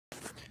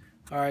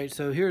Alright,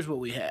 so here's what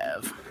we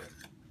have.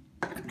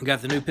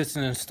 Got the new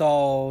piston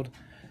installed,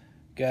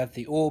 got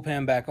the oil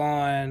pan back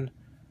on,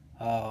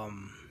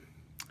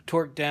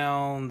 torque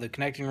down the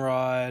connecting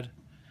rod,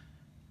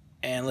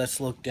 and let's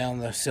look down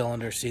the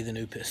cylinder, see the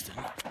new piston.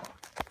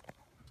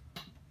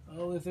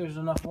 Oh, if there's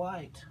enough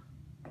light.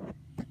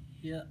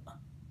 Yeah.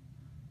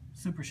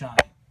 Super shiny.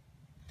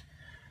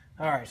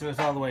 Alright, so it's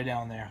all the way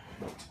down there.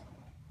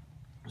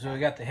 So we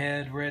got the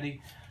head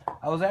ready.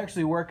 I was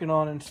actually working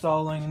on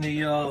installing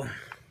the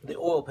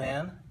oil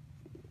pan,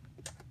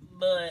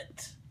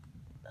 but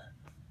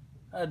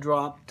I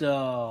dropped,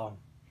 well,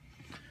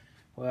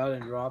 I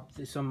didn't drop,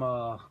 some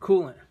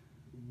coolant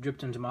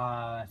dripped into my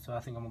eye, so I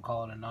think I'm going to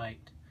call it a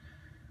night.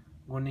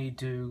 We'll need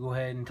to go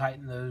ahead and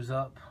tighten those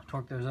up,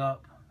 torque those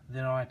up.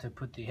 Then I'll have to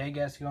put the head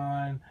gasket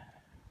on,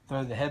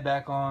 throw the head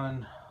back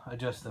on,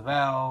 adjust the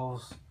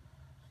valves,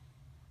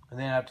 and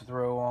then I have to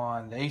throw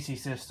on the AC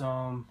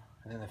system,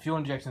 and then the fuel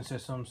injection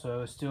system,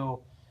 so it's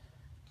still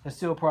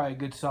probably a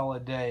good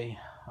solid day.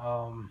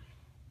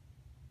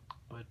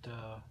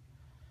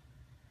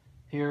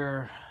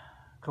 Here,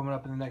 coming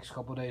up in the next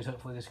couple of days,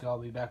 hopefully this guy will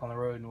be back on the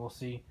road, and we'll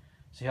see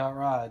how it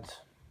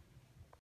rides.